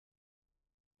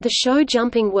The show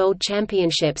jumping World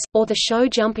Championships, or the show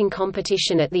jumping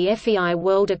competition at the FEI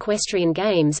World Equestrian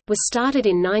Games, was started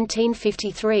in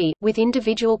 1953, with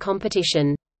individual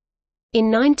competition.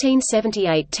 In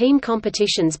 1978 team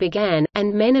competitions began,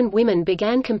 and men and women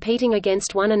began competing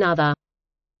against one another.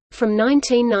 From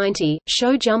 1990,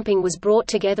 show jumping was brought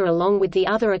together along with the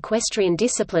other equestrian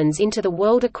disciplines into the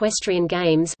World Equestrian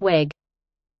Games (WEG).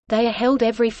 They are held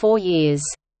every 4 years.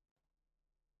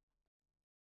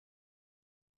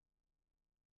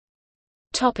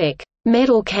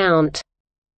 Medal count.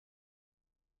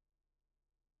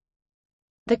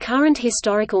 The current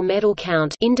historical medal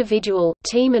count, individual,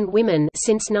 team and women,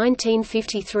 since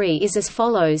 1953 is as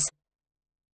follows.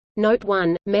 Note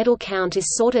 1: medal count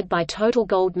is sorted by total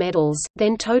gold medals,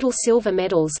 then total silver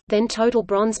medals, then total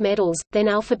bronze medals, then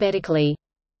alphabetically.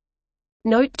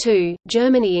 Note 2: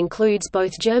 Germany includes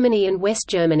both Germany and West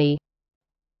Germany.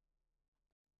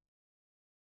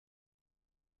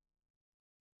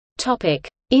 Topic: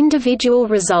 Individual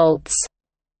results.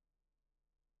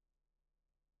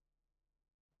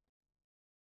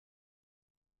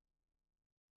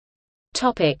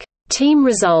 Topic: Team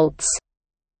results.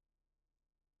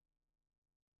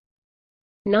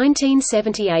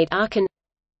 1978 Aachen,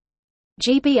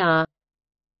 GBR.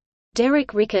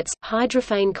 Derek Ricketts,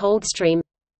 Hydrophane Coldstream.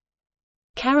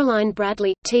 Caroline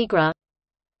Bradley, Tigra.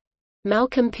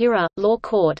 Malcolm Pirra, Law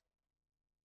Court.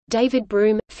 David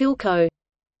Broom, Philco.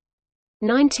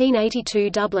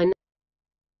 1982 Dublin.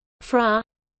 Fra.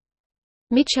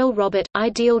 Mitchell Robert,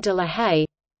 Ideal de la Haye.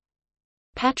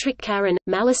 Patrick Caron,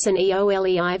 Malison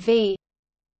Eoleiv.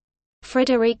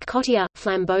 Frédéric Cottier,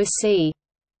 Flambeau C.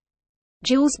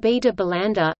 Gilles B. de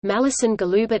Belander, Malison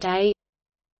Galubert A.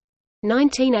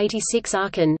 1986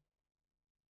 Aachen,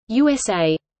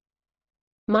 USA.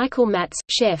 Michael Matz,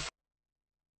 Chef.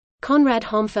 Conrad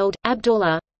Homfeld,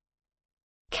 Abdullah.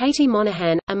 Katie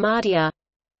Monahan, Amadia.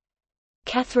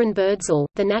 Catherine Birdsall,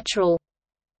 The Natural.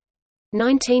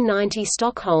 1990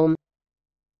 Stockholm.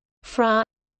 Fra.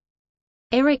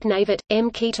 Eric Navit, M.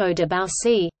 Quito de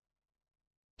Baucy.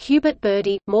 Hubert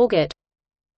Birdie, Morgat.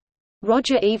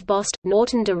 Roger Yves Bost,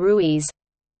 Norton de Ruiz.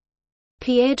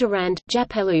 Pierre Durand,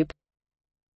 Japeloop.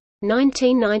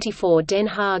 1994 Den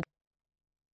Haag.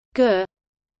 Gur.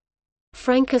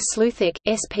 Franka Sluthik,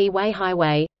 SP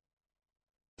Wayhighway.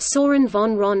 Soren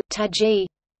von Ron, Taji.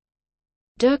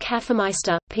 Dirk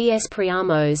Hafemeister, PS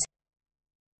Priamos.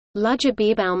 Ludger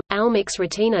Bierbaum, Almix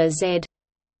Retina Z.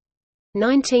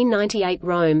 1998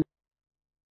 Rome.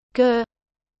 Gur.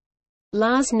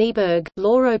 Lars Nieberg,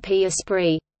 Lauro P.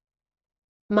 Esprit.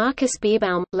 Marcus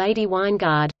Bierbaum, Lady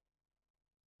Weingard.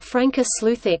 Franka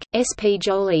Sluthik, SP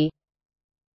Jolie.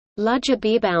 Ludger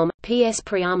Bierbaum, PS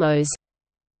Priamos.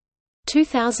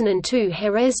 2002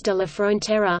 Jerez de la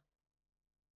Frontera.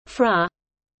 Fra.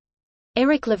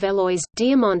 Eric Levallois,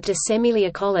 Diamant de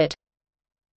Semilia Collet.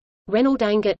 Reynold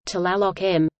Angot, Tlaloc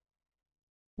M.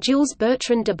 Gilles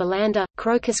Bertrand de Belander,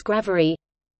 Crocus Gravery.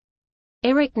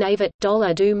 Eric Navit,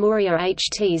 Dollar du Mouria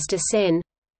HTs de Seine.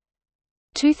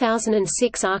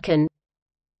 2006 Aachen.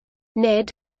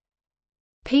 Ned.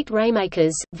 Pete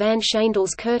Raymakers, Van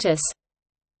Schandels Curtis.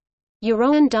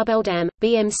 Jeroen Dubbeldam,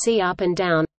 BMC Up and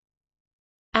Down.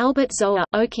 Albert Zoa,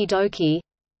 Okie Dokie.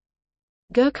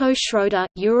 Gerko Schroeder,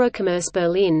 Eurocommerce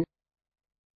Berlin.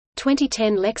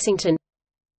 2010 Lexington.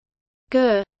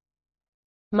 Gur.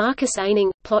 Marcus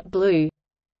Aining, Plot Blue.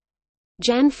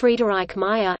 Jan Friederike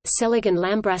Meyer, Seligan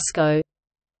Lambrasco.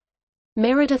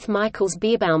 Meredith Michaels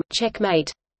Bierbaum,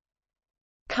 Checkmate.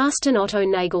 Carsten Otto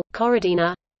Nagel,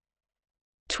 Corradina.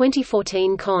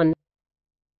 2014 Con.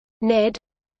 Ned.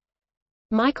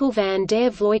 Michael van der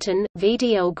Vleuten,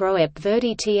 VDL Groep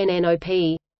Verdi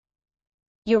TNNOP.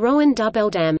 Jeroen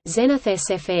Dubbeldam, Zenith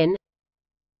SFN.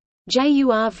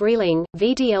 Jur Vreeling,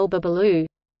 VDL Babalu.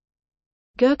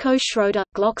 Gerko Schroeder,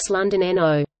 Glocks London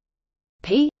NO.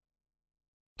 P.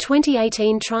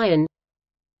 2018 Tryon.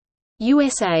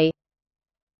 USA.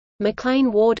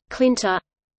 McLean Ward, Clinter.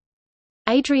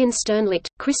 Adrian Sternlicht,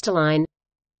 Crystalline.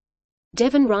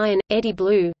 Devon Ryan, Eddie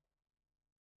Blue.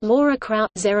 Laura Kraut,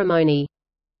 Ceremony.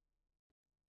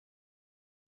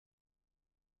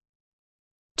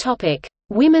 Topic: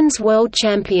 Women's World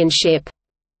Championship.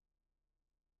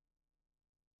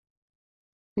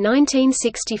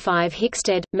 1965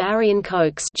 Hickstead, Marion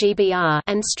Cokes GBR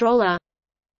and Stroller.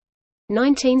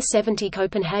 1970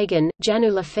 Copenhagen,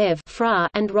 Janu Lefebvre Fra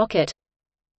and Rocket.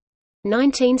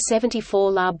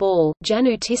 1974 La Ball,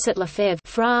 Janu Tissot Lefebvre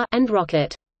Fra and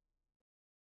Rocket.